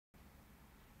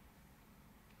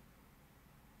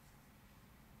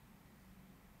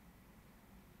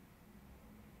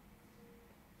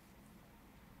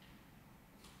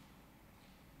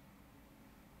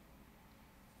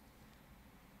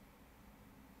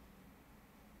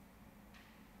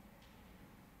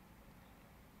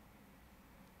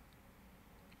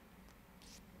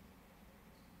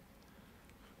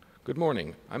Good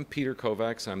morning. I'm Peter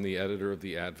Kovacs. I'm the editor of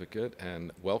The Advocate,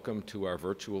 and welcome to our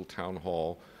virtual town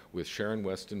hall with Sharon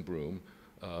Weston Broome,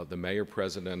 the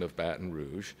Mayor-President of Baton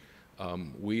Rouge.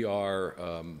 We are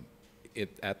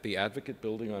at the Advocate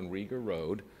building on Riga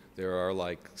Road. There are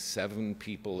like 7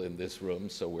 people in this room,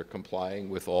 so we're complying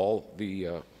with all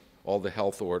the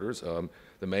health orders.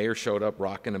 The mayor showed up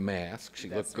rocking a mask.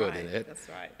 She looked good in it. That's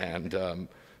right. And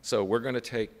so we're going to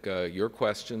take your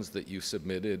questions that you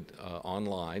submitted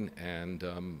online, and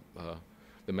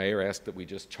the mayor asked that we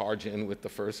just charge in with the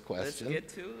first question.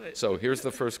 Let's get to it. So here's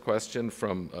the first question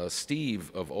from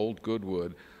Steve of Old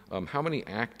Goodwood. How many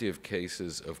active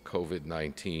cases of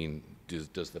COVID-19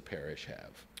 does the parish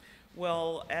have?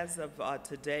 Well, as of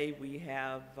today, we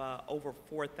have over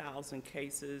 4,000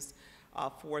 cases,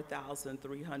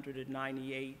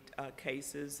 4,398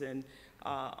 cases, and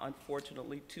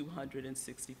unfortunately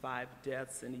 265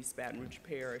 deaths in East Baton Rouge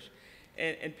Parish.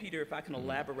 And Peter, if I can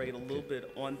elaborate a little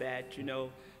bit on that, you know,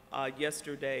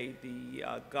 yesterday the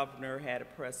governor had a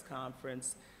press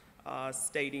conference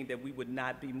stating that we would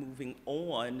not be moving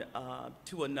on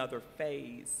to another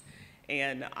phase.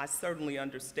 And I certainly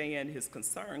understand his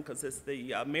concern, because as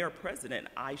the mayor-president,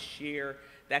 I share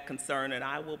that concern, and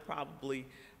I will probably,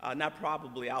 I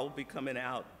will be coming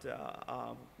out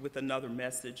with another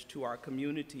message to our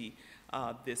community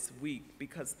this week,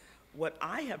 because what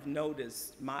I have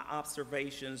noticed, my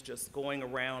observations just going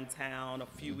around town, a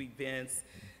few events,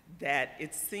 that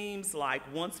it seems like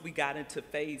once we got into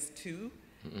phase 2,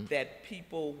 that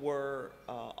people were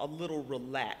a little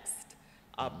relaxed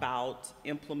about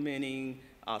implementing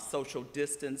social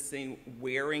distancing,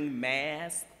 wearing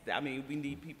masks. I mean, we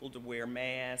need people to wear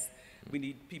masks. We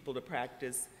need people to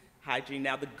practice hygiene.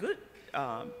 Now, the good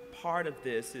part of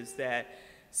this is that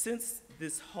since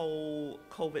this whole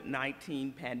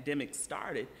COVID-19 pandemic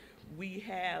started, we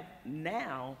have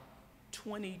now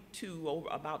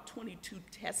about 22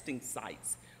 testing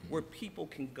sites where people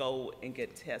can go and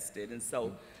get tested. And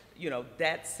so, you know,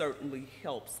 that certainly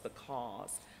helps the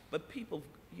cause. But people,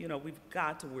 you know, we've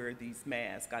got to wear these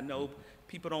masks. I know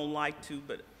people don't like to,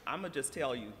 but I'm gonna just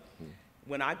tell you,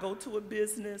 when I go to a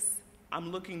business,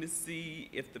 I'm looking to see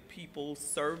if the people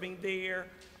serving there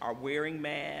are wearing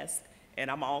masks,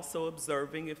 and I'm also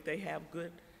observing if they have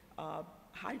good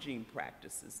hygiene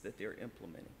practices that they're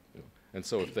implementing. And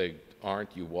so if they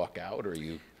aren't, you walk out, or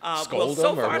you scold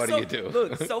them, or what do you do?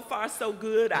 Look, so far so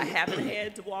good. I haven't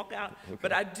had to walk out,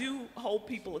 but I do hold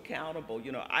people accountable.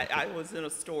 You know, I was in a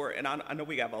store, and I know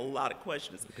we have a lot of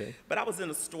questions, but I was in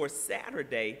a store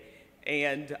Saturday,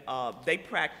 and they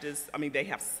practice, I mean, they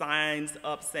have signs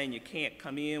up saying you can't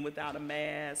come in without a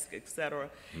mask, etc.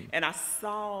 And I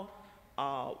saw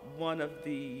one of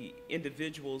the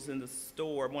individuals in the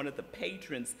store, one of the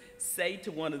patrons, say to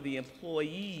one of the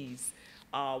employees,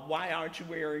 why aren't you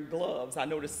wearing gloves? I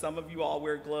noticed some of you all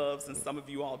wear gloves and some of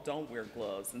you all don't wear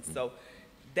gloves. And so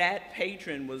that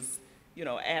patron was, you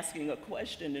know, asking a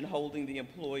question and holding the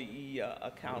employee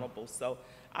accountable. So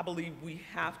I believe we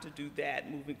have to do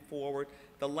that moving forward.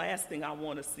 The last thing I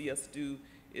want to see us do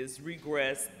is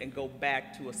regress and go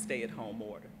back to a stay-at-home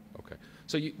order. Okay.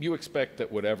 So you expect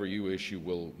that whatever you issue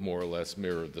will more or less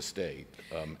mirror the state,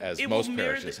 as most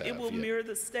parishes have? It will mirror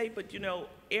the state, but you know,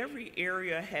 every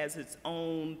area has its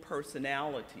own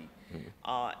personality.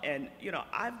 And you know,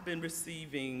 I've been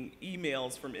receiving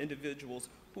emails from individuals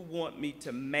who want me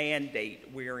to mandate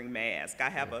wearing masks. I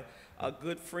have a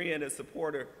good friend, a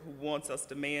supporter, who wants us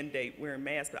to mandate wearing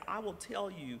masks, but I will tell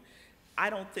you, I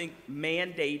don't think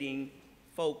mandating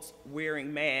folks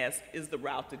wearing masks is the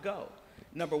route to go.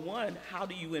 Number one, how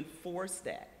do you enforce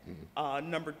that?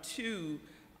 Number two,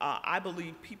 I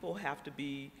believe people have to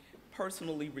be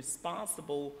personally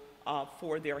responsible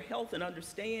for their health and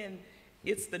understand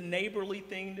it's the neighborly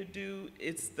thing to do,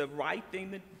 it's the right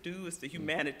thing to do, it's the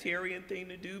humanitarian thing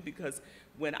to do, because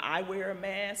when I wear a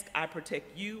mask, I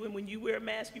protect you, and when you wear a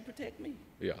mask, you protect me.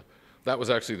 Yeah, that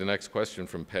was actually the next question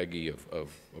from Peggy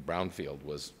of Brownfield,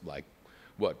 was like,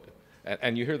 what?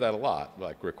 And you hear that a lot,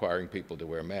 like requiring people to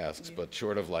wear masks, but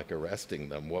short of like arresting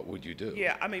them, what would you do?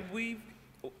 Yeah, I mean,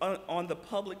 on the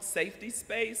public safety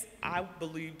space, I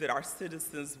believe that our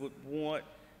citizens would want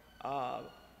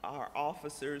our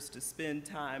officers to spend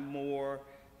time more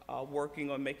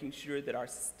working on making sure that our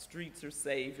streets are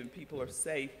safe and people are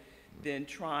safe than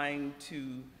trying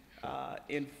to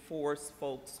enforce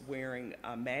folks wearing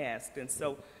a mask. And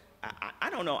so,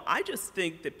 I don't know, I just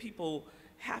think that people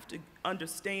have to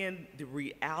understand the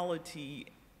reality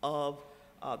of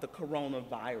the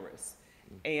coronavirus.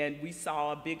 And we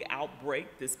saw a big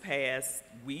outbreak this past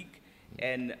week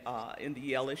and in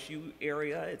the LSU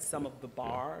area at some of the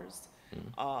bars.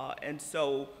 And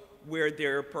so where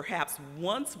there perhaps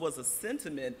once was a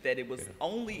sentiment that it was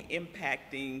only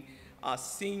impacting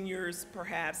seniors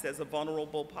perhaps as a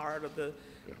vulnerable part of the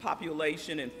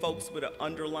population and folks with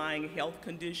underlying health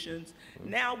conditions.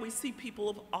 Now we see people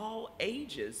of all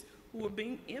ages who are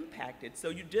being impacted. So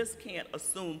you just can't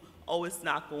assume, oh, it's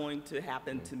not going to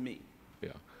happen to me.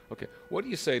 Yeah, okay. What do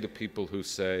you say to people who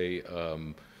say,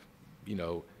 you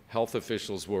know, health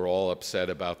officials were all upset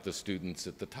about the students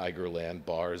at the Tigerland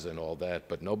bars and all that,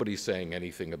 but nobody's saying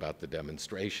anything about the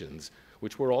demonstrations,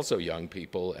 which were also young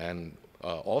people and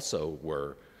also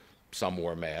were, some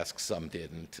wore masks, some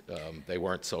didn't. They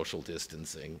weren't social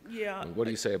distancing. Yeah. What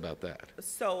do you say about that?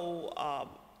 So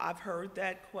I've heard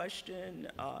that question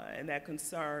and that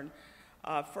concern.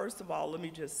 First of all, let me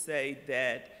just say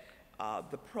that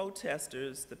the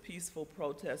protesters, the peaceful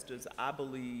protesters, I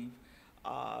believe,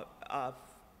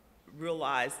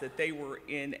 realized that they were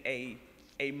in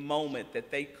a moment that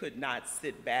they could not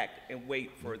sit back and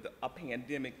wait for a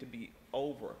pandemic to be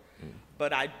over.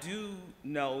 But I do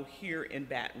know here in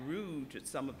Baton Rouge at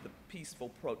some of the peaceful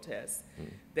protests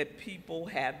that people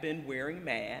have been wearing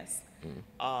masks.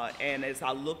 And as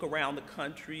I look around the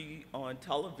country on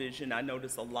television, I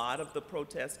notice a lot of the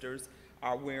protesters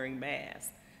are wearing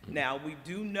masks. Now, we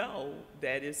do know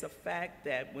that it's a fact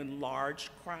that when large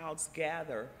crowds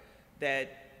gather, that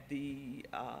the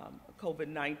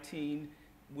COVID-19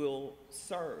 will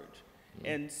surge.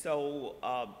 And so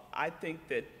I think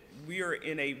that we are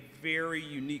in a very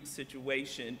unique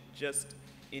situation just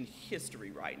in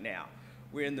history right now.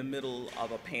 We're in the middle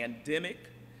of a pandemic.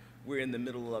 We're in the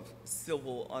middle of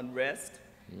civil unrest.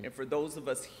 And for those of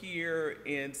us here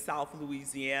in South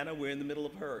Louisiana, we're in the middle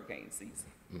of hurricane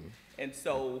season. And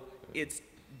so it's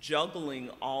juggling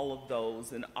all of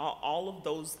those, and all of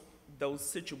those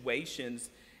situations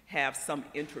have some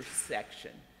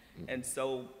intersection. And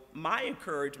so my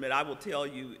encouragement, I will tell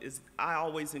you, is I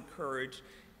always encourage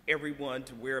everyone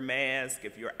to wear a mask.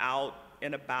 If you're out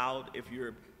and about, if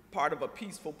you're part of a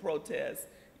peaceful protest,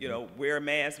 you know, wear a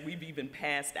mask. We've even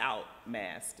passed out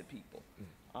masks to people.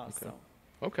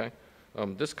 Okay.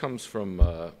 This comes from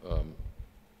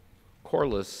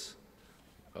Corliss,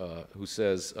 who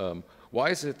says, why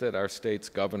is it that our state's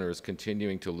governor is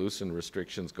continuing to loosen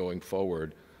restrictions going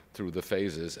forward through the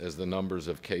phases as the numbers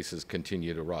of cases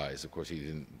continue to rise? Of course, he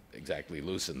didn't exactly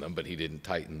loosen them, but he didn't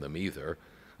tighten them either.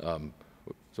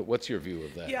 So what's your view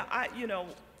of that? Yeah,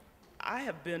 I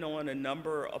have been on a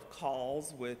number of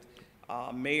calls with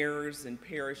mayors and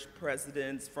parish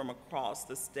presidents from across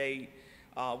the state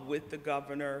with the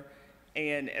governor.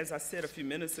 And as I said a few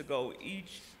minutes ago,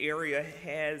 each area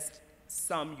has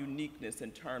some uniqueness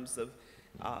in terms of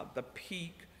the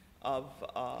peak of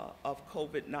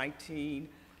COVID-19.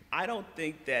 I don't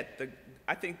think that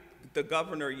I think the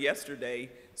governor yesterday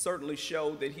certainly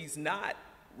showed that he's not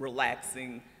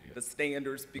relaxing the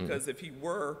standards, because if he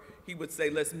were, he would say,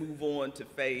 let's move on to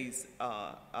phase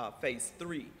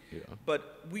 3.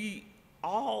 But we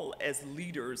all as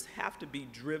leaders have to be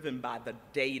driven by the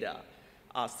data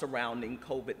surrounding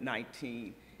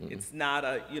COVID-19. It's not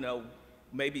a, you know,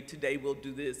 maybe today we'll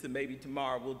do this and maybe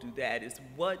tomorrow we'll do that. It's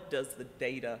what does the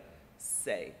data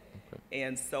say?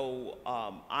 And so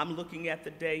I'm looking at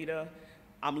the data.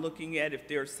 I'm looking at if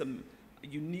there's some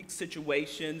unique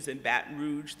situations in Baton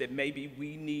Rouge that maybe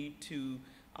we need to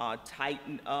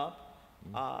tighten up.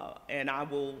 And I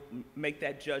will make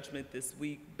that judgment this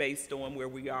week based on where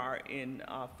we are in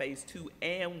phase 2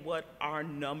 and what our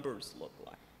numbers look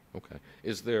like. Okay.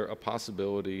 Is there a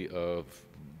possibility of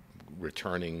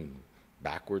returning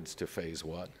backwards to phase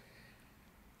 1?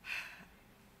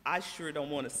 I sure don't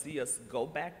want to see us go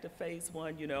back to phase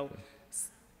 1. You know,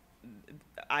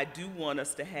 I do want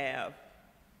us to have,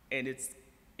 and it's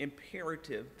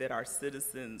imperative that our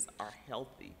citizens are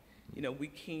healthy. You know, we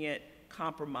can't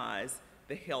compromise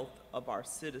the health of our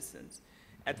citizens.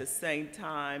 At the same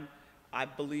time, I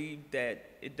believe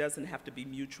that it doesn't have to be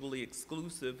mutually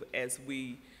exclusive as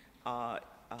we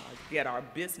get our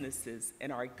businesses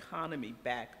and our economy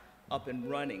back up and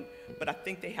running. But I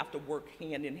think they have to work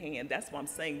hand in hand. That's why I'm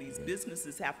saying these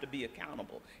businesses have to be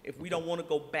accountable. If we don't want to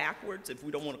go backwards, if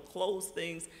we don't want to close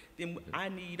things, then I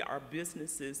need our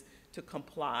businesses to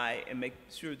comply and make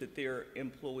sure that their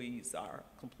employees are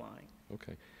complying.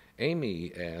 Okay.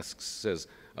 Amy says,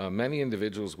 many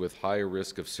individuals with higher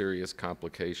risk of serious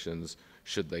complications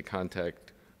should they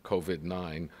contact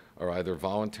COVID-19 are either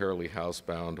voluntarily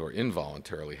housebound or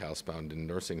involuntarily housebound in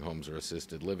nursing homes or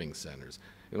assisted living centers.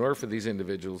 In order for these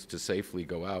individuals to safely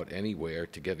go out anywhere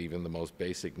to get even the most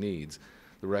basic needs,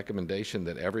 the recommendation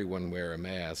that everyone wear a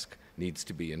mask needs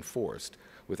to be enforced.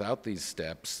 Without these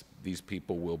steps, these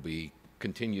people will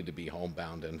continue to be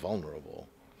homebound and vulnerable.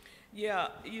 Yeah,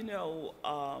 you know,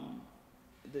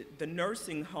 the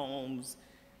nursing homes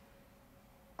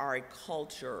are a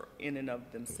culture in and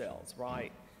of themselves,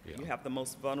 right? Yeah. You have the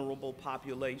most vulnerable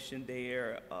population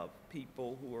there of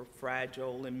people who are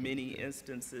fragile in many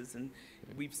instances, and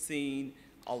we've seen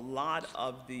a lot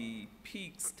of the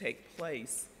peaks take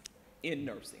place in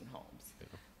nursing homes.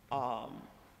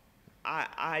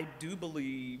 I do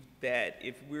believe that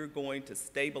if we're going to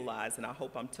stabilize, and I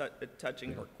hope I'm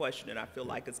touching her question, and I feel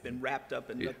like it's been wrapped up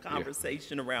in the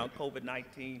conversation around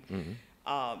COVID-19,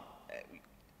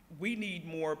 we need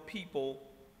more people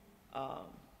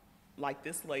like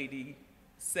this lady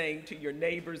saying to your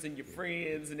neighbors and your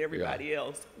friends and everybody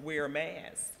else, wear a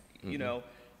mask. You know,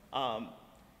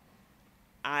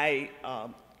 I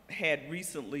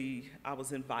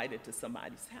was invited to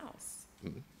somebody's house.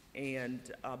 And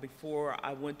before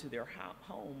I went to their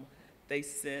home, they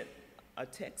sent a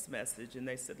text message and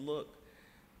they said, look,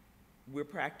 we're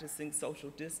practicing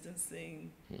social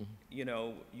distancing. You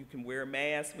know, you can wear a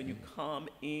mask when you come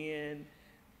in.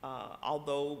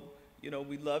 Although, you know,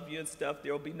 we love you and stuff,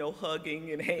 there'll be no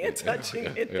hugging and hand touching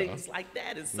and things like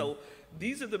that. And so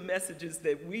these are the messages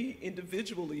that we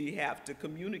individually have to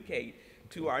communicate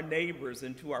to our neighbors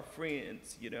and to our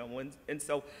friends, you know. And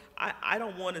so I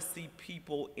don't want to see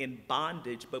people in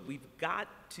bondage, but we've got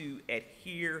to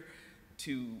adhere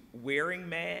to wearing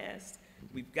masks.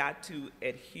 We've got to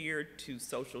adhere to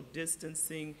social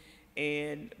distancing,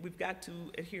 and we've got to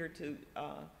adhere to,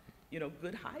 you know,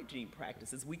 good hygiene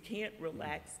practices. We can't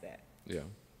relax that. Yeah,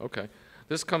 okay.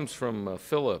 This comes from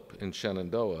Philip in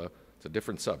Shenandoah. It's a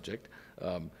different subject.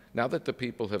 Now that the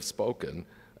people have spoken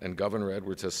and Governor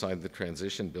Edwards has signed the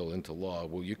transition bill into law,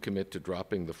 will you commit to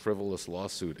dropping the frivolous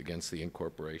lawsuit against the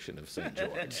incorporation of St.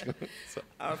 George?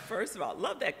 First of all,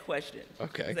 love that question.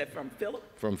 Okay. Is that from Philip?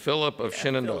 From Philip of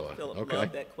Shenandoah. Philip, Okay.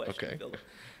 love that question, Okay. Philip.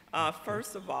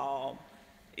 First of all,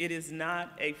 it is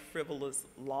not a frivolous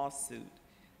lawsuit.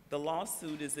 The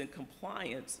lawsuit is in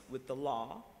compliance with the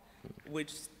law,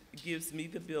 which gives me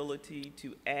the ability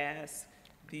to ask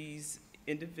these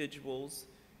individuals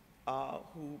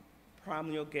who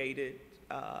promulgated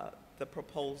the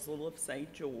proposal of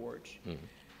St. George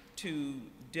to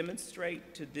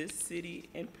demonstrate to this city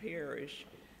and parish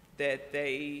that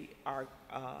they are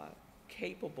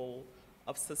capable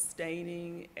of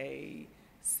sustaining a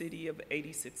city of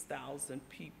 86,000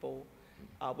 people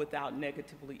without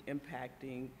negatively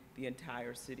impacting the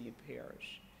entire city and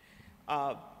parish.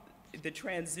 The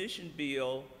transition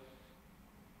bill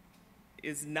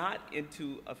is not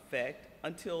into effect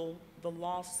until the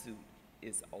lawsuit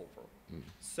is over.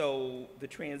 So the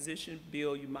transition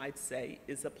bill, you might say,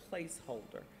 is a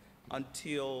placeholder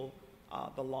until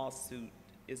the lawsuit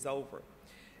is over.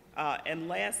 And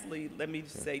lastly, let me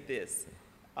say this.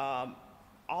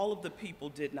 All of the people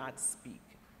did not speak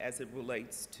as it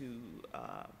relates to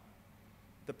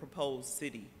the proposed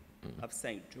city of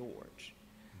St. George.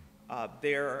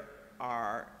 There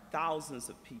are thousands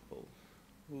of people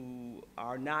who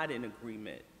are not in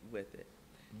agreement with it.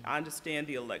 I understand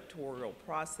the electoral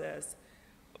process,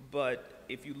 but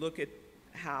if you look at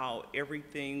how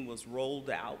everything was rolled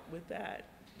out with that,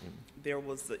 there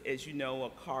was, as you know, a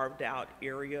carved out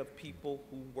area of people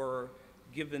who were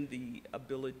given the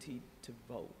ability to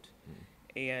vote.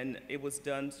 And it was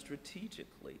done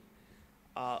strategically.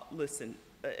 Listen,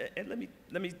 and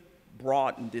let me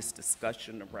broaden this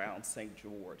discussion around St.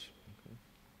 George.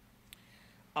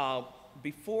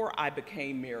 Before I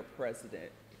became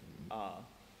mayor-president,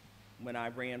 when I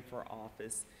ran for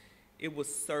office, it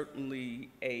was certainly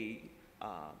a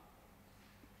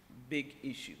big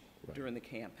issue during the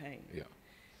campaign.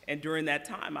 And during that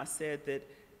time, I said that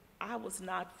I was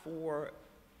not for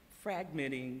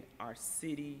fragmenting our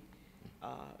city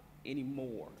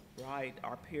anymore, right?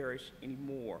 Our parish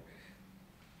anymore.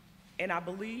 And I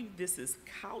believe this is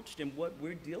couched in what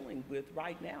we're dealing with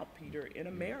right now, Peter, in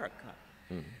America.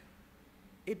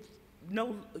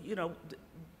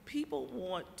 People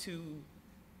want to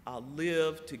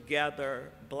live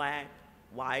together, black,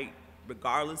 white,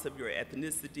 regardless of your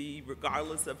ethnicity,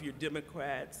 regardless of your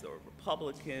Democrats or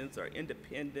Republicans or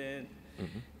independent.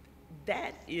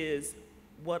 That is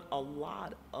what a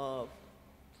lot of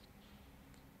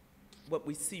what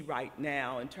we see right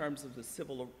now in terms of the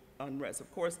civil unrest.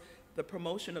 Of course, the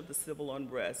promotion of the civil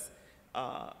unrest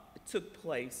took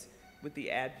place with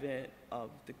the advent of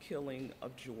the killing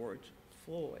of George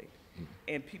Floyd,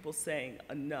 and people saying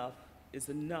enough is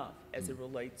enough as it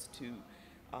relates to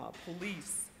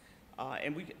police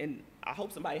and I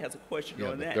hope somebody has a question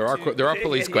on that. There are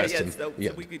police questions. So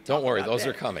we could talk Don't worry, about those that.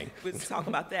 are coming. Let's talk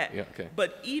about that. Yeah, okay.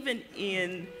 But even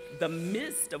in the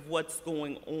midst of what's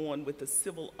going on with the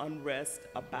civil unrest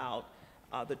about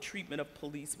the treatment of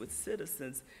police with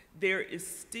citizens, there is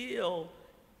still,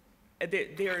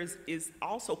 there is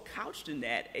also couched in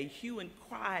that a hue and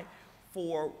cry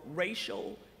for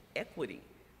racial equity,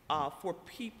 for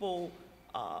people,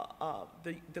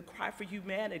 the cry for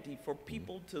humanity, for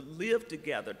people to live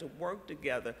together, to work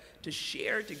together, to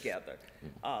share together.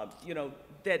 You know,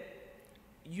 that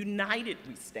united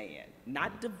we stand,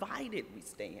 not divided we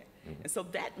stand. And so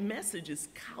that message is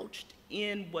couched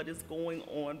in what is going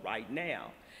on right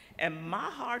now. And my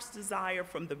heart's desire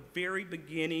from the very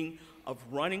beginning of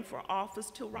running for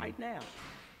office till right now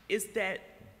is that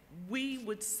we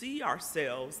would see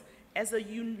ourselves as a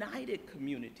united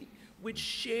community with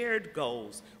shared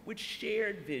goals, with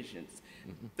shared visions.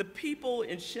 The people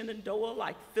in Shenandoah,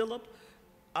 like Philip,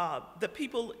 the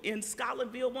people in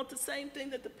Scotlandville want the same thing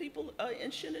that the people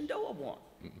in Shenandoah want.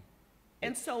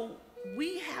 And so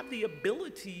we have the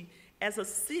ability as a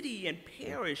city and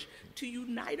parish to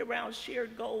unite around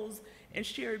shared goals and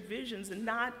shared visions and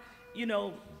not, you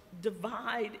know,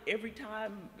 divide every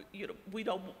time, you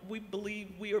know, we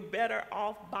believe we are better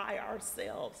off by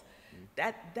ourselves.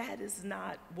 That is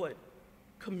not what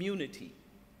community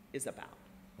is about.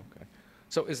 Okay.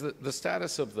 So is the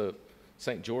status of the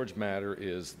St. George matter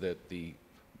is that the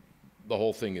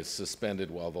whole thing is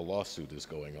suspended while the lawsuit is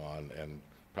going on, and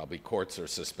probably courts are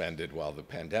suspended while the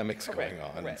pandemic's going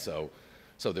on, and so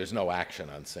there's no action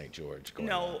on St. George going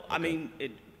on? No, I mean,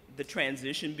 the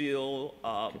transition bill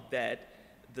that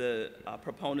the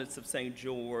proponents of St.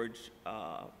 George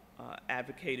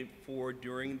advocated for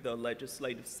during the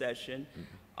legislative session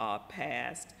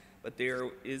passed, but there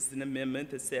is an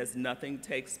amendment that says nothing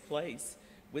takes place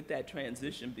with that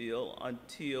transition bill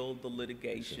until the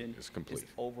litigation is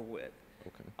over with.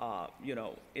 Okay. You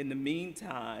know, in the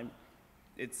meantime,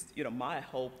 it's, you know, my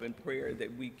hope and prayer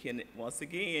that we can once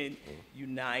again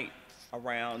unite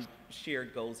around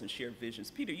shared goals and shared visions.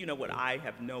 Peter, you know what I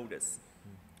have noticed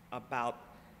about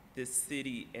this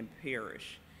city and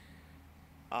parish,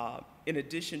 in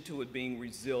addition to it being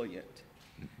resilient,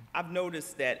 I've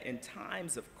noticed that in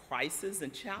times of crisis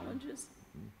and challenges,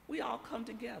 we all come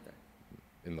together.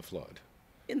 In the flood.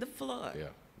 In the flood. Yeah.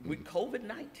 With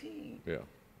COVID-19. Yeah.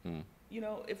 You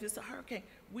know, if it's a hurricane,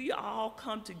 we all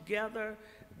come together.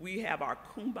 We have our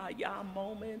kumbaya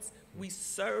moments. We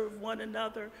serve one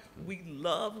another. We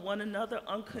love one another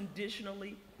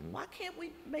unconditionally. Why can't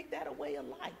we make that a way of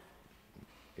life?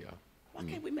 Yeah. Why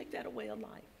can't we make that a way of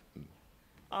life?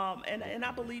 And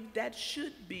I believe that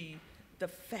should be the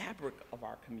fabric of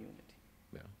our community.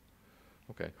 Yeah.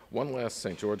 Okay. One last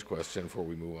St. George question before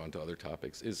we move on to other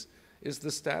topics. Is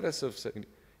the status of,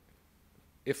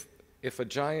 if a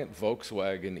giant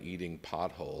Volkswagen eating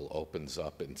pothole opens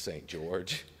up in St.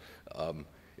 George,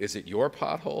 is it your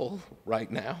pothole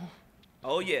right now?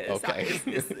 Oh, yes. Okay.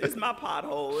 It's my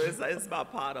pothole. It's my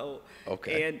pothole.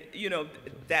 Okay. And, you know,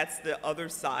 that's the other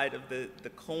side of the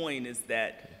coin, is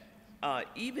that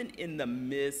even in the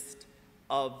midst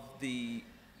of the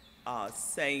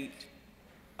St.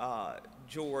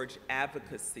 George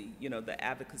advocacy, you know, the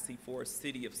advocacy for a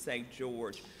city of St.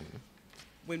 George,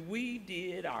 when we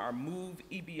did our Move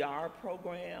EBR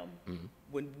program,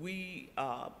 when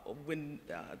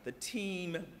the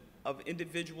team of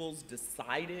individuals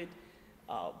decided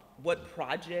what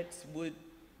projects would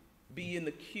be in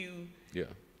the queue,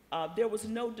 there was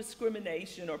no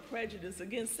discrimination or prejudice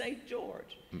against St.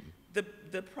 George.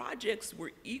 The projects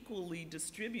were equally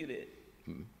distributed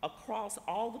across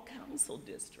all the council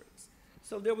districts.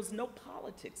 So there was no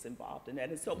politics involved in that.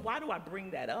 And so why do I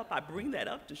bring that up? I bring that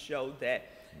up to show that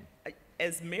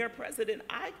as mayor-president,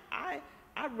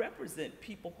 I represent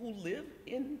people who live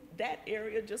in that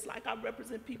area just like I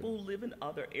represent people who live in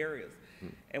other areas.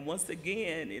 And once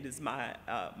again, it is my,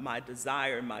 my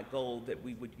desire and my goal that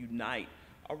we would unite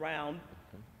around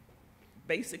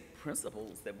basic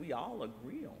principles that we all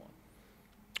agree on.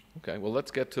 Okay, well,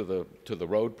 let's get to the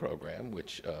road program,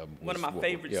 which one of my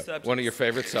favorite subjects. One of your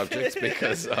favorite subjects,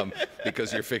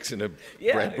 because you're fixing to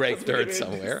break dirt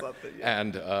somewhere,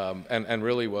 and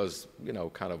really was, you know,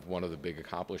 kind of one of the big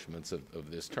accomplishments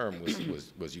of this term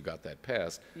was you got that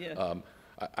passed. Yeah.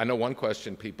 I know one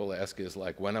question people ask is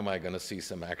like, when am I going to see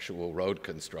some actual road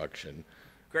construction?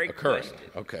 Great question.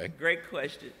 Okay. Great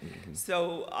question.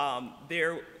 So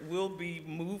there will be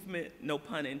movement, no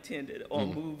pun intended,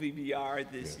 on Move EBR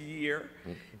this year.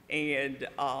 And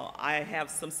I have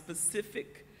some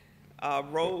specific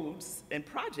roads and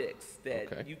projects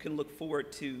that you can look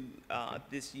forward to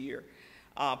this year.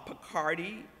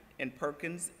 Picardy and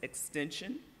Perkins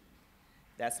Extension,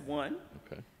 that's one.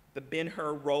 Okay. The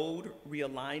Ben-Hur Road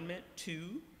realignment,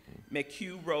 2.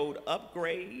 McHugh Road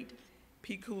upgrade,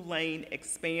 Pico Lane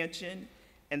expansion,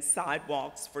 and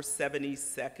sidewalks for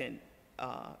 72nd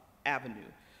Avenue.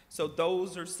 So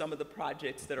those are some of the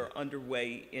projects that are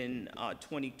underway in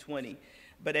 2020.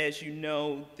 But as you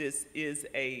know, this is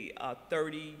a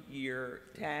 30-year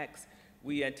tax.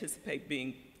 We anticipate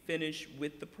being finished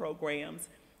with the programs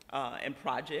and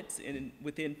projects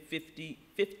within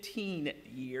 15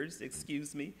 years,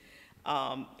 excuse me,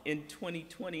 in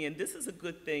 2020. And this is a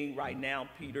good thing right now,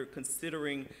 Peter,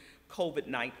 considering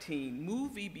COVID-19.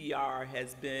 Move EBR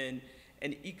has been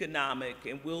an economic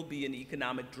and will be an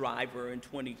economic driver in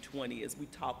 2020 as we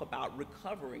talk about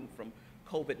recovering from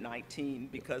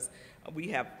COVID-19, because we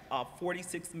have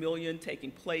 $46 million taking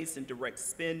place in direct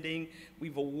spending.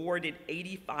 We've awarded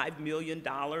 $85 million,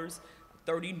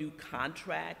 30 new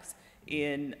contracts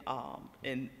in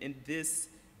this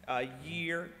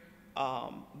year.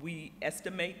 We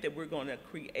estimate that we're going to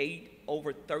create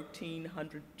over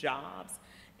 1,300 jobs,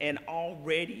 and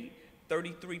already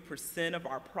 33% of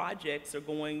our projects are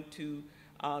going to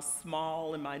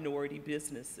small and minority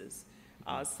businesses.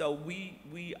 So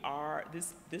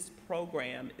this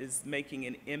program is making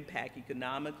an impact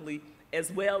economically,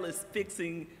 as well as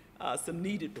fixing some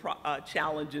needed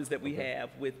challenges that we have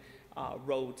with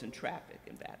roads and traffic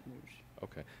in Baton Rouge.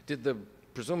 Okay.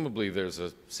 Presumably there's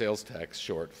a sales tax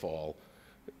shortfall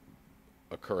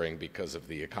occurring because of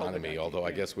the economy, although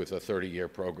I guess with a 30-year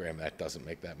program that doesn't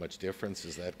make that much difference.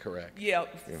 Is that correct? Yeah,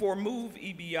 for Move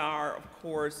EBR, of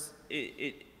course,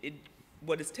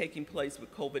 what is taking place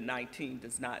with COVID-19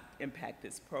 does not impact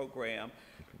this program.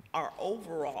 Our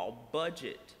overall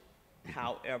budget,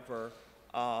 however,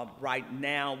 right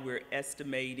now we're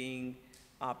estimating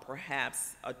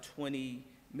perhaps a $20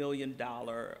 million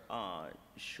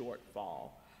shortfall.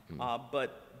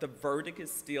 But the verdict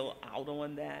is still out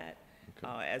on that.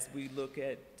 As we look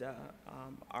at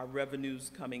our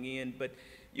revenues coming in, but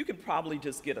you can probably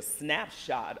just get a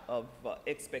snapshot of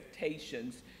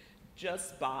expectations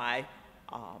just by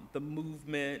the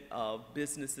movement of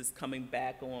businesses coming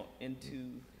back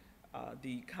into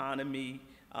the economy,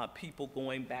 people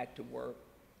going back to work.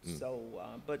 So,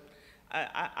 but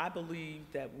I believe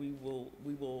that we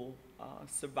will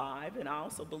survive, and I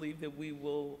also believe that we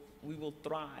will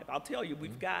thrive. I'll tell you,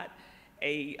 we've got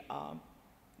a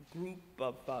group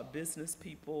of business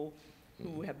people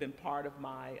who have been part of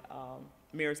my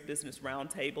Mayor's Business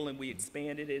Roundtable, and we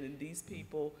expanded it, and these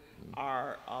people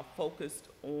are focused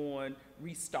on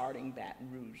restarting Baton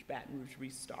Rouge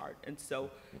Restart. And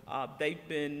so they've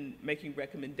been making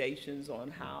recommendations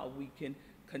on how we can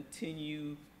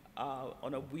continue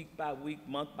on a week-by-week,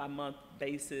 month-by-month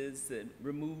basis and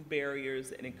remove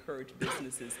barriers and encourage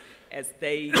businesses as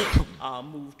they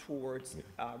move towards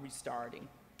restarting.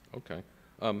 Okay.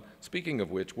 Speaking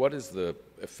of which, what is the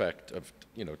effect of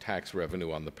tax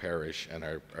revenue on the parish, and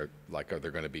are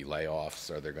there going to be layoffs?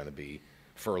 Are there going to be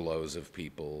furloughs of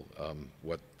people?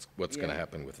 What's going to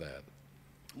happen with that?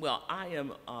 Well, I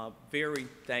am very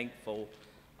thankful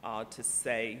to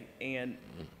say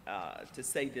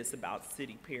this about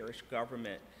city parish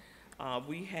government.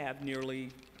 We have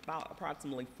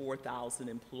approximately 4,000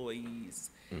 employees,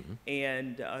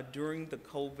 and during the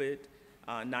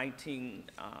COVID-19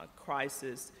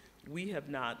 crisis, we have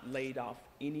not laid off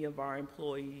any of our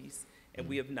employees, and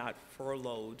we have not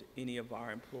furloughed any of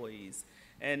our employees.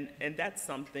 And that's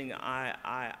something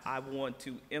I want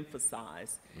to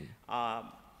emphasize,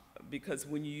 because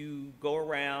when you go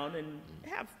around and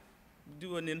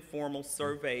do an informal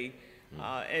survey,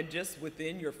 and just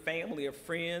within your family or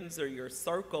friends or your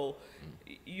circle,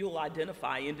 you'll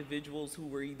identify individuals who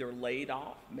were either laid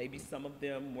off, maybe some of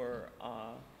them were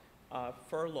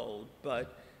furloughed,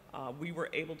 but we were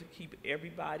able to keep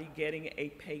everybody getting a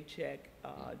paycheck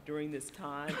during this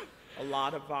time. A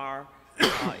lot of our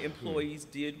employees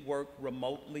did work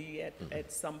remotely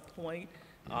at some point.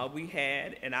 We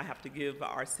had, and I have to give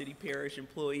our city parish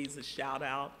employees a shout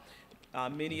out.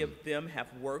 Many of them have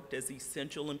worked as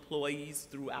essential employees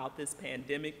throughout this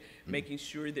pandemic, making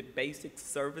sure that basic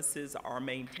services are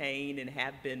maintained and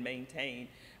have been maintained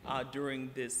during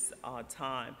this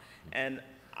time. And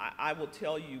I will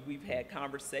tell you, we've had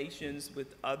conversations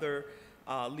with other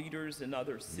leaders in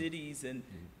other cities, and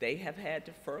they have had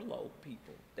to furlough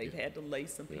people. They've had to lay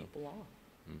some people off.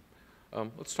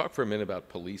 Let's talk for a minute about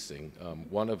policing.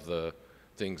 One of the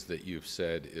things that you've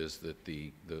said is that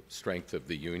the strength of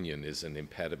the union is an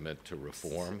impediment to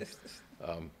reform.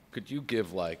 Could you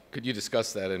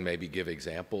discuss that and maybe give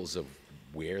examples of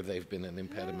where they've been an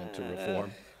impediment to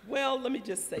reform? Well, let me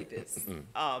just say this,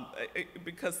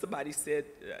 because somebody said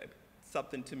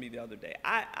something to me the other day.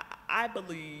 I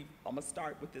believe, I'm gonna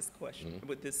start with this question,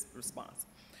 with this response.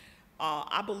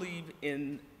 I believe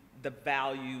in the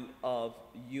value of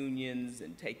unions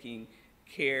and taking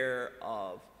care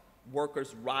of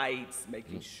workers' rights,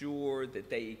 making sure that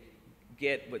they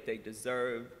get what they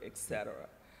deserve, et cetera.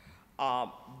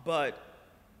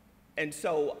 And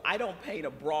so I don't paint a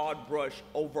broad brush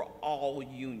over all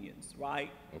unions,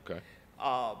 right? Okay.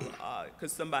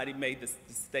 Because somebody made this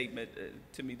statement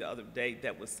to me the other day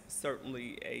that was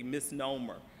certainly a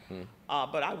misnomer.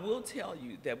 But I will tell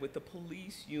you that with the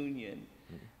police union,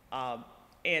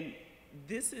 and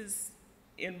this is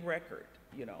in record,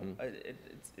 you know,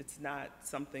 it's not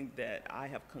something that I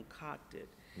have concocted.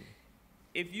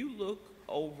 If you look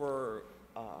over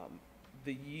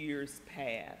the years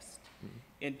past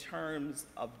in terms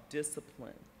of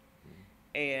discipline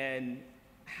and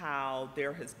how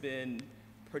there has been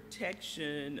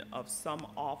protection of some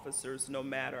officers, no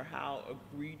matter how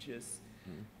egregious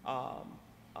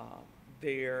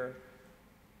their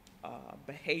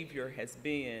behavior has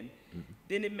been,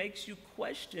 then it makes you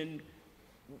question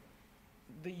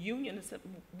the union.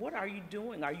 What are you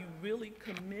doing? Are you really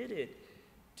committed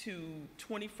to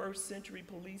 21st century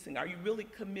policing? Are you really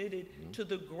committed to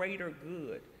the greater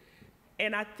good?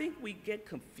 And I think we get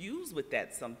confused with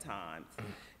that sometimes.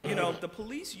 You know, the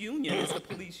police union is the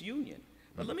police union.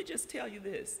 But let me just tell you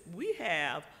this. We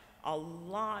have a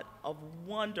lot of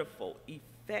wonderful,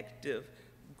 effective,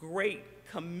 great,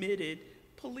 committed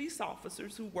police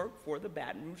officers who work for the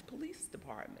Baton Rouge Police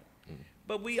Department.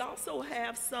 But we also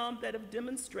have some that have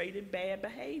demonstrated bad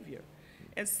behavior.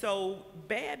 And so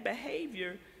bad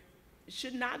behavior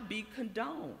should not be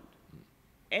condoned.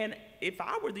 And if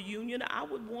I were the union, I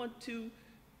would want to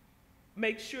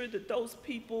make sure that those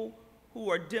people who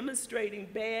are demonstrating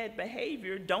bad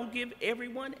behavior don't give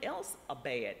everyone else a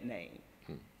bad name.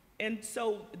 And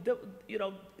so,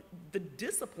 the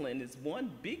discipline is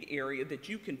one big area that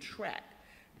you can track.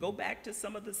 Go back to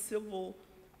some of the civil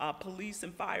police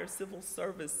and fire civil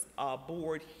service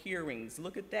board hearings.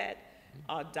 Look at that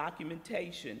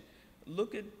documentation.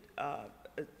 Look at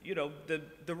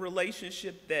the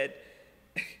relationship that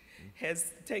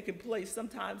has taken place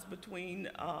sometimes between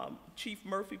Chief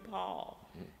Murphy Paul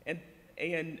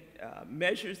and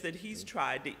measures that he's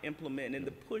tried to implement and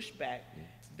the pushback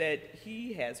that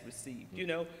he has received. You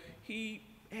know, he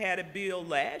had a bill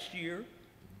last year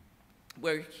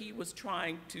where he was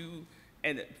trying to,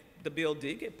 and the bill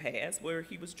did get passed, where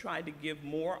he was trying to give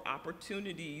more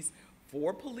opportunities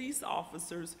for police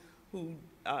officers who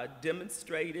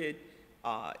demonstrated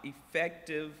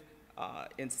effective,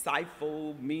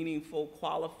 insightful, meaningful,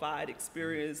 qualified,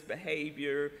 experienced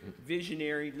behavior,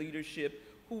 visionary leadership,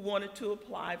 who wanted to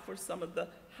apply for some of the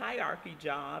hierarchy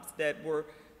jobs that were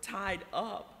tied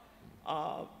up,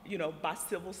 by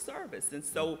civil service. And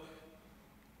so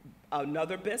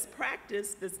another best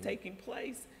practice that's taking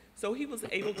place. So he was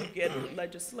able to get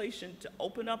legislation to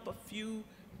open up a few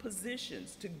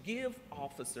positions to give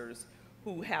officers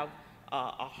who have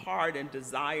a heart and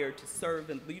desire to serve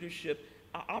in leadership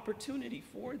an opportunity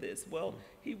for this. Well,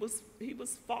 he was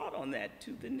fought on that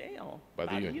tooth and nail by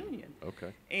the union.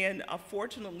 Okay. And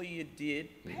fortunately, it did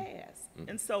pass.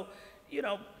 And so,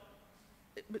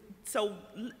 so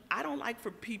I don't like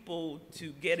for people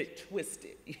to get it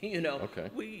twisted.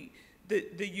 Okay.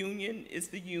 The union is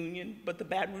the union, but the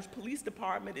Baton Rouge Police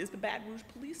Department is the Baton Rouge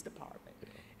Police Department.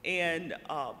 And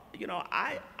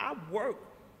I work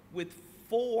with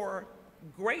 4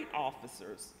 great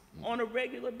officers on a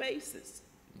regular basis.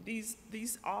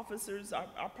 These officers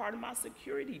are part of my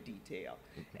security detail,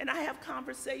 and I have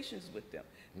conversations with them.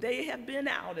 They have been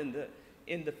out in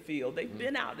the field. They've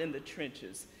been out in the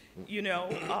trenches.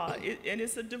 And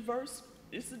it's a diverse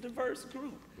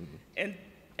group,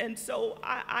 and so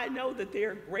I know that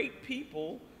they're great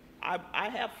people. I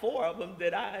have 4 of them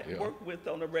that I work with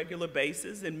on a regular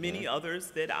basis, and many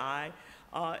others that I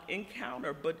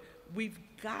encounter. But we've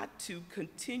got to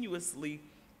continuously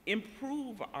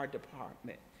improve our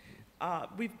department.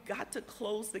 We've got to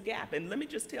close the gap. And let me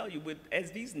just tell you,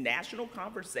 as these national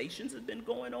conversations have been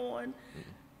going on,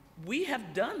 we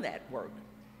have done that work.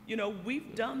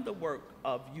 We've done the work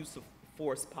of use of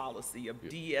force policy, of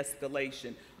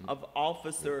de-escalation, of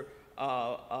officer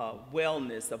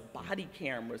wellness, of body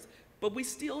cameras, but we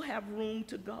still have room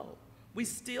to go. We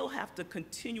still have to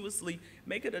continuously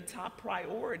make it a top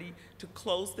priority to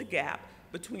close the gap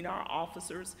between our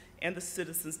officers and the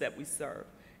citizens that we serve.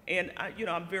 And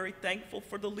I'm very thankful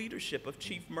for the leadership of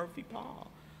Chief Murphy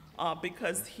Paul,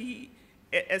 because he,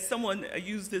 as someone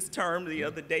used this term the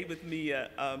other day with me,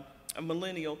 a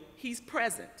millennial, he's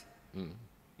present,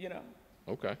 you know.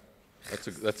 Okay,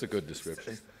 that's a good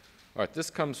description. All right, this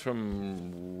comes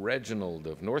from Reginald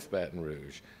of North Baton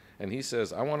Rouge, and he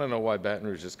says, I want to know why North Baton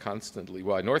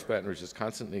Rouge is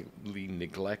constantly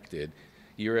neglected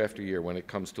year after year when it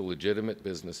comes to legitimate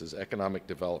businesses, economic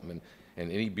development,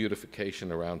 and any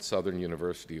beautification around Southern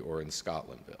University or in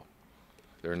Scotlandville.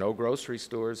 There are no grocery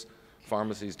stores,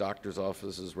 pharmacies, doctors'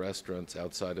 offices, restaurants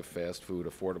outside of fast food,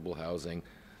 affordable housing.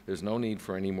 There's no need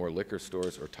for any more liquor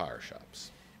stores or tire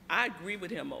shops. I agree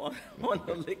with him on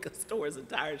the liquor stores and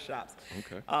tire shops.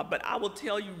 Okay. But I will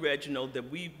tell you, Reginald, that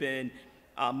we've been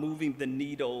moving the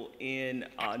needle in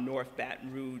North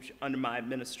Baton Rouge under my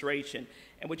administration.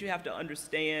 And what you have to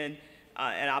understand,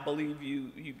 and I believe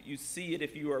you see it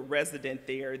if you are a resident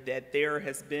there, that there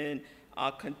has been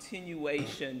a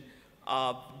continuation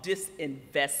of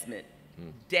disinvestment,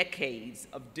 decades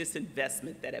of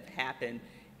disinvestment that have happened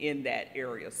in that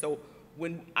area. So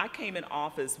when I came in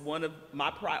office, one of my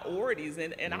priorities,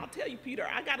 and I'll tell you, Peter,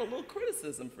 I got a little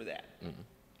criticism for that.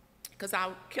 Because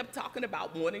I kept talking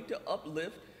about wanting to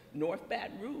uplift North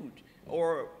Baton Rouge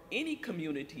or any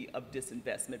community of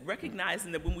disinvestment,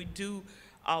 recognizing that when we do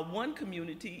one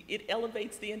community, it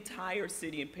elevates the entire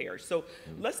city and parish. So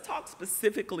let's talk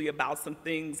specifically about some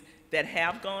things that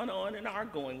have gone on and are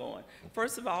going on.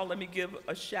 First of all, let me give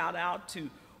a shout out to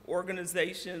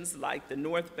organizations like the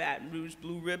North Baton Rouge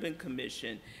Blue Ribbon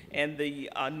Commission and the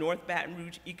North Baton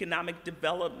Rouge Economic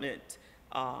Development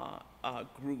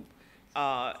Group.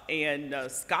 And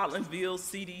Scotlandville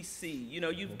CDC. You know,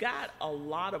 you've got a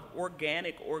lot of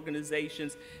organic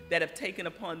organizations that have taken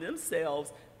upon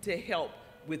themselves to help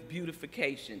with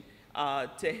beautification,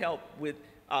 to help with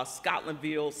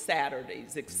Scotlandville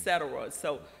Saturdays, etc.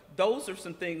 So those are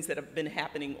some things that have been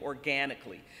happening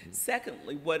organically.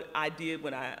 Secondly, what I did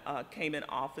when I came in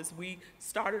office, we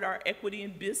started our equity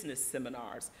in business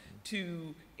seminars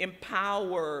to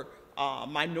empower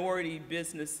minority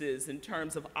businesses in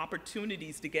terms of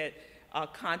opportunities to get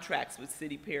contracts with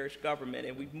city parish government,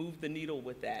 and we've moved the needle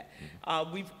with that.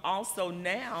 We've also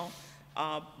now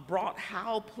brought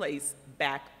Howell Place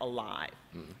back alive.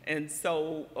 And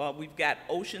so we've got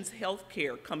Oceans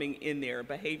Healthcare coming in there,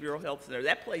 behavioral health center.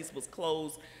 That place was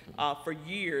closed for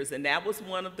years, and that was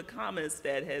one of the comments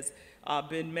that has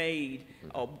been made.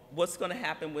 What's going to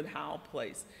happen with Howell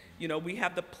Place? You know, we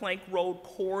have the Plank Road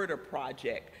Corridor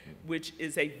Project, which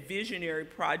is a visionary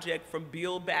project from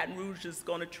Bill Baton Rouge that's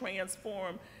going to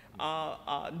transform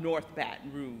North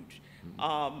Baton Rouge.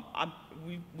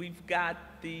 We've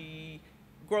got the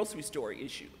grocery store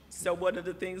issue. So one of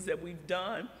the things that we've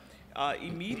done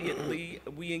immediately,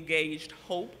 we engaged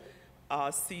HOPE,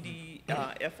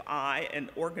 CDFI, an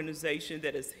organization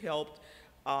that has helped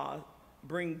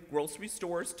bring grocery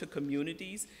stores to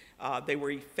communities. They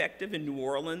were effective in New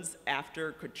Orleans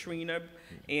after Katrina,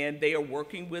 and they are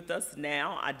working with us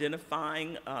now,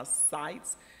 identifying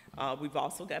sites. We've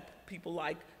also got people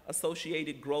like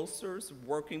Associated Grocers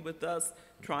working with us,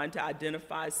 trying to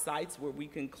identify sites where we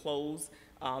can close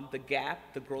the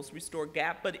gap, the grocery store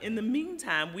gap. But in the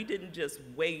meantime, we didn't just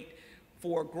wait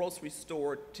for a grocery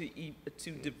store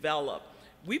to develop.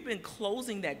 We've been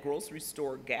closing that grocery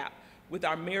store gap with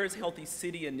our Mayor's Healthy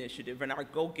City Initiative and our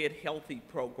Go Get Healthy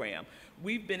program.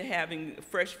 We've been having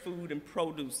fresh food and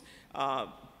produce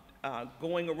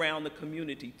going around the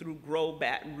community through Grow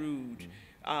Baton Rouge.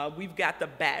 We've got the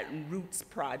Baton Roots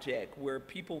Project where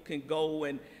people can go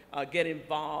and get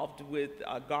involved with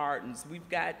gardens. We've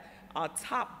got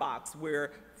Top Box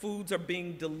where foods are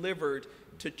being delivered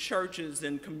to churches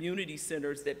and community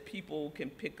centers that people can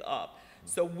pick up.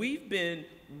 So we've been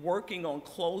working on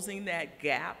closing that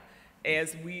gap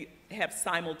as we have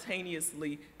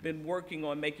simultaneously been working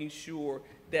on making sure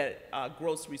that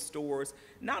grocery stores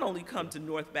not only come to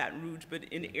North Baton Rouge, but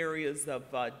in areas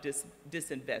of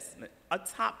disinvestment, a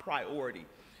top priority.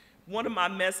 One of my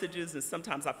messages, and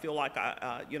sometimes I feel like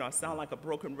I sound like a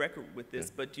broken record with this,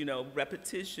 but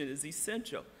repetition is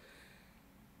essential.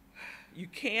 You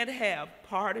can't have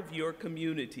part of your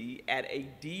community at a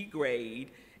D grade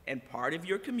and part of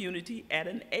your community at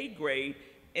an A grade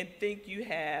and think you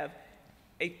have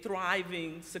a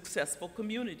thriving, successful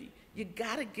community. You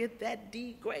gotta get that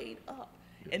D grade up.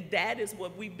 And that is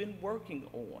what we've been working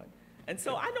on. And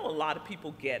so I know a lot of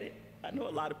people get it. I know a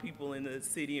lot of people in the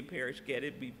city and parish get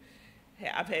it.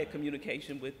 I've had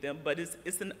communication with them, but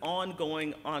it's an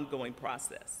ongoing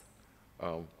process.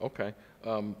 Okay.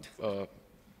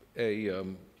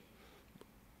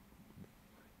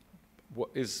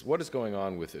 What is going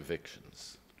on with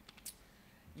evictions?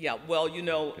 Yeah, well,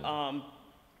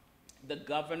 the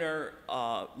governor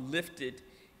lifted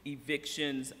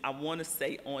evictions, I want to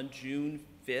say on June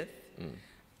 5th.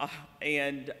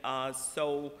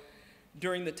 So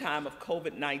during the time of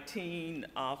COVID-19,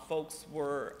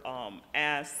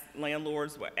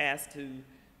 landlords were asked to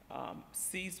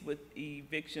cease with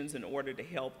evictions in order to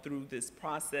help through this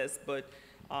process, but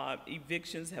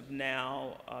evictions have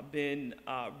now been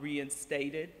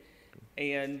reinstated,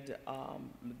 and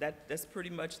that's pretty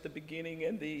much the beginning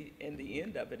and the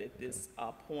end of it at this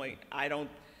point. I don't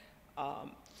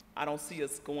see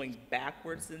us going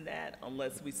backwards in that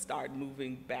unless we start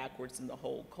moving backwards in the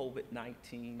whole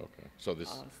COVID-19. Okay, so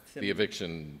the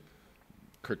eviction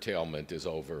curtailment is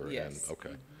over. Yes. And,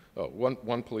 okay. Oh,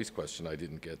 one police question I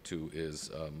didn't get to is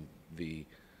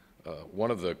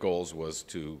one of the goals was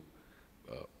to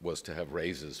have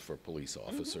raises for police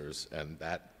officers, and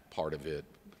that part of it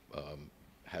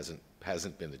hasn't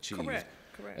been achieved. Correct.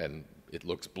 And it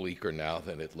looks bleaker now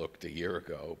than it looked a year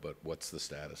ago, but what's the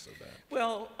status of that?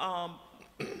 Well,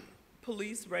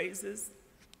 police raises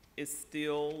is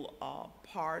still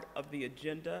part of the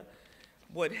agenda.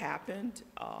 What happened,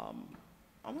 I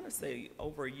want to say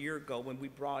over a year ago when we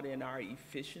brought in our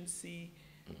efficiency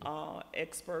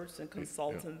experts and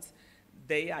consultants,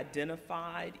 they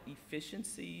identified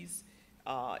efficiencies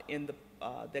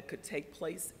that could take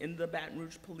place in the Baton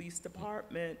Rouge Police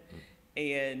Department,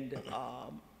 and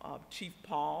Chief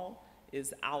Paul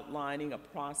is outlining a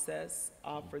process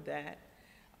for that.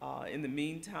 In the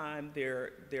meantime,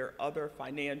 there are other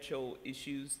financial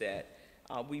issues that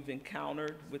we've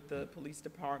encountered with the police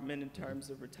department in terms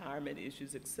of retirement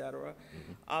issues, et cetera.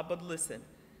 But listen,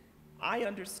 I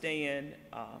understand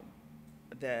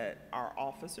that our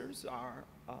officers are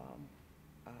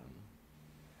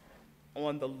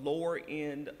on the lower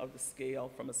end of the scale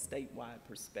from a statewide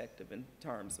perspective in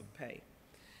terms of pay.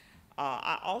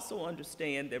 I also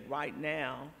understand that right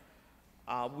now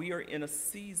we are in a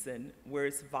season where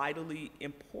it's vitally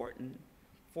important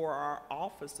for our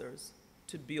officers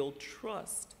to build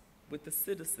trust with the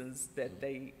citizens that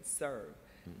they serve.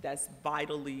 That's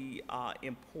vitally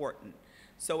important.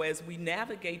 So as we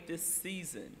navigate this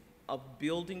season of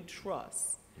building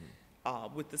trust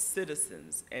with the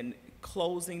citizens and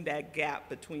closing that gap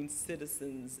between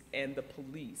citizens and the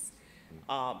police,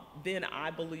 then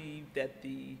I believe that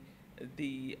the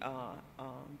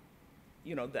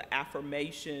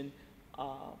affirmation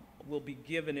will be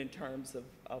given in terms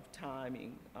of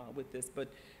timing with this. But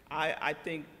I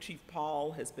think Chief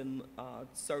Paul has been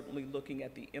certainly looking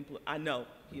at I know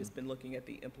he has been looking at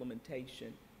the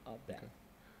implementation of that.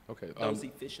 Okay. Those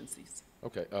efficiencies.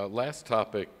 Okay. Last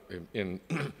topic. In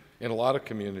a lot of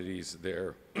communities,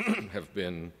 there have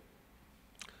been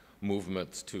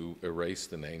movements to erase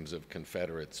the names of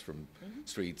Confederates from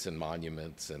streets and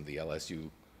monuments, and the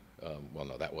LSU. Well,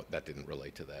 no, that didn't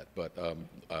relate to that. But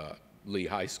Lee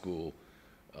High School.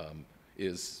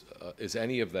 Is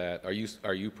any of that?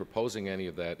 Are you proposing any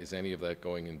of that? Is any of that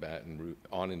going in Baton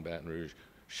Rouge?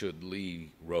 Should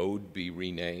Lee Road be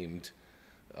renamed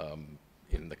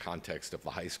in the context of the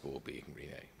high school being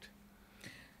renamed?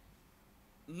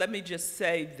 Let me just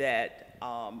say that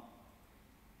Baton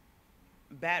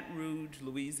Rouge,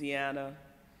 Louisiana,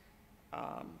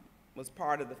 was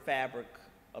part of the fabric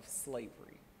of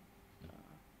slavery.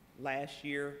 Last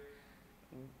year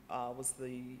was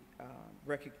the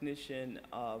recognition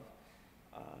of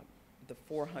the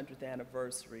 400th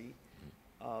anniversary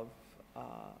of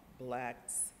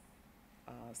blacks,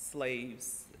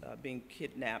 slaves being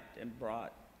kidnapped and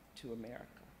brought to America,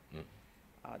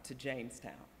 to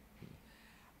Jamestown.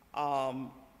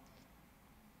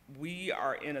 We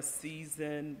are in a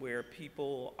season where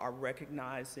people are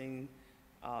recognizing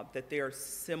that there are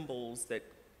symbols that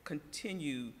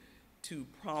continue to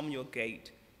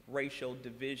promulgate racial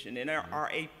division and are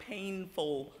a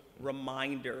painful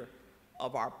reminder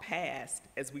of our past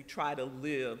as we try to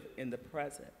live in the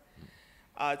present.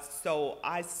 So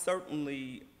I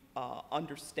certainly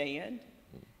understand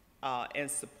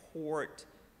and support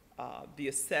the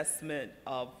assessment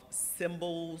of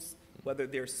symbols, whether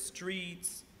they're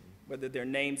streets, whether they're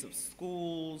names of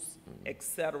schools, et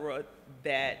cetera,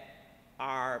 that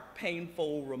are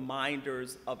painful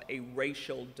reminders of a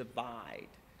racial divide.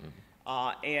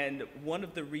 And one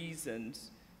of the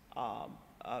reasons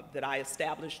that I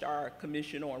established our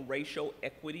Commission on Racial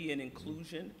Equity and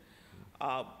Inclusion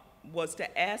was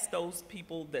to ask those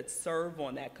people that serve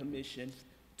on that commission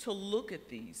to look at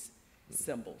these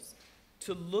symbols,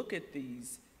 to look at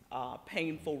these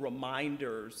painful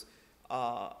reminders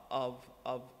of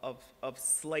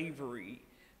slavery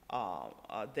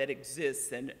that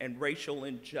exists and racial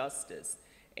injustice,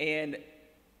 and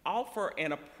offer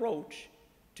an approach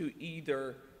to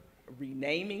either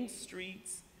renaming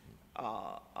streets,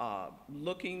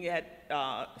 looking at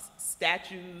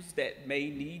statues that may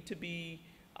need to be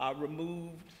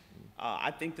removed.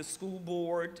 I think the school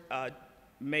board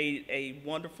made a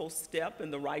wonderful step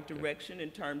in the right direction in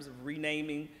terms of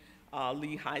renaming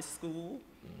Lee High School.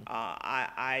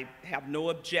 I have no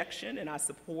objection, and I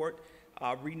support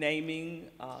renaming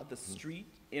the street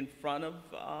in front of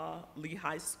Lee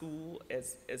High School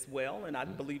as well, and I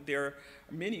believe there are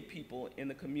many people in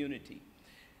the community.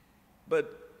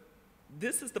 But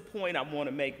this is the point I want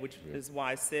to make, which is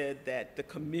why I said that the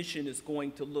commission is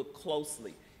going to look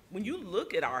closely. When you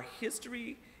look at our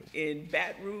history in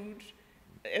Baton Rouge,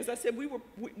 as I said, we were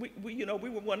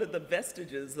one of the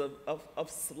vestiges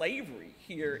of slavery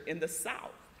here in the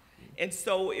South. And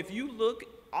so if you look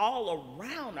all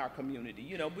around our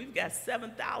community, we've got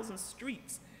 7,000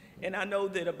 streets. And I know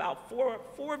that about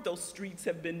four of those streets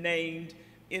have been named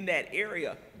in that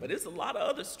area, but there's a lot of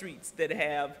other streets that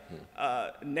have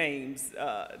names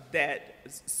that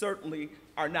certainly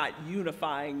are not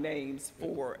unifying names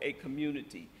for a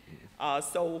community.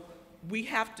 So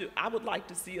I would like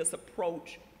to see us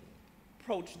approach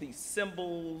these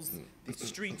symbols, these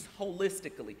streets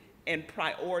holistically, and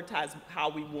prioritize how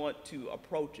we want to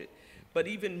approach it. But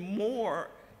even more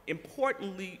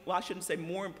importantly, well, I shouldn't say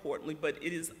more importantly, but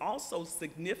it is also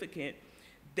significant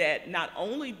that not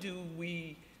only do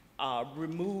we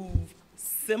remove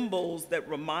symbols that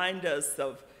remind us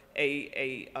of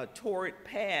a torrid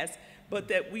past, but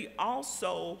that we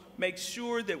also make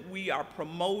sure that we are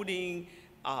promoting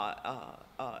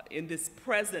in this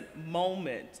present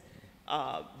moment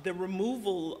the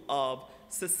removal of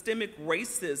systemic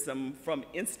racism from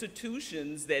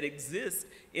institutions that exist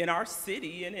in our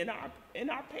city and in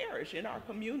our parish, in our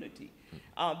community.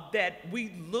 That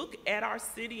we look at our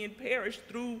city and parish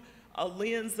through a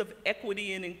lens of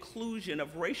equity and inclusion,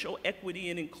 of racial equity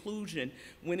and inclusion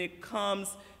when it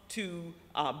comes to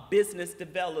business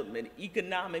development,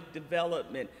 economic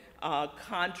development,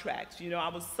 contracts. I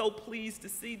was so pleased to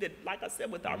see that, like I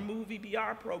said, with our Move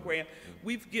EBR program,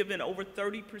 we've given over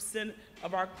 30%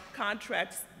 of our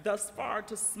contracts thus far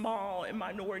to small and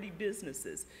minority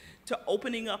businesses, to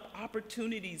opening up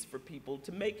opportunities for people,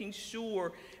 to making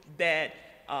sure that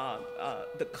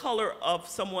the color of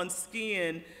someone's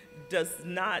skin does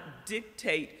not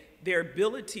dictate their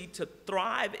ability to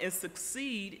thrive and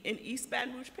succeed in East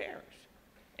Baton Rouge Parish.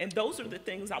 And those are the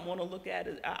things I want to look at.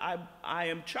 I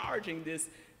am charging this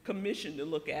commission to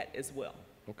look at as well.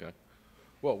 Okay.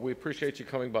 Well, we appreciate you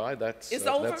coming by. That's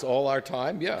over? all our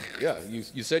time. Yeah.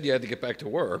 You said you had to get back to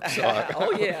work, so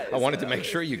I wanted to make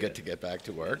sure you get back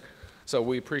to work. So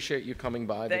we appreciate you coming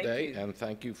by today, and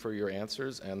thank you for your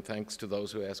answers, and thanks to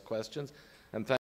those who asked questions. And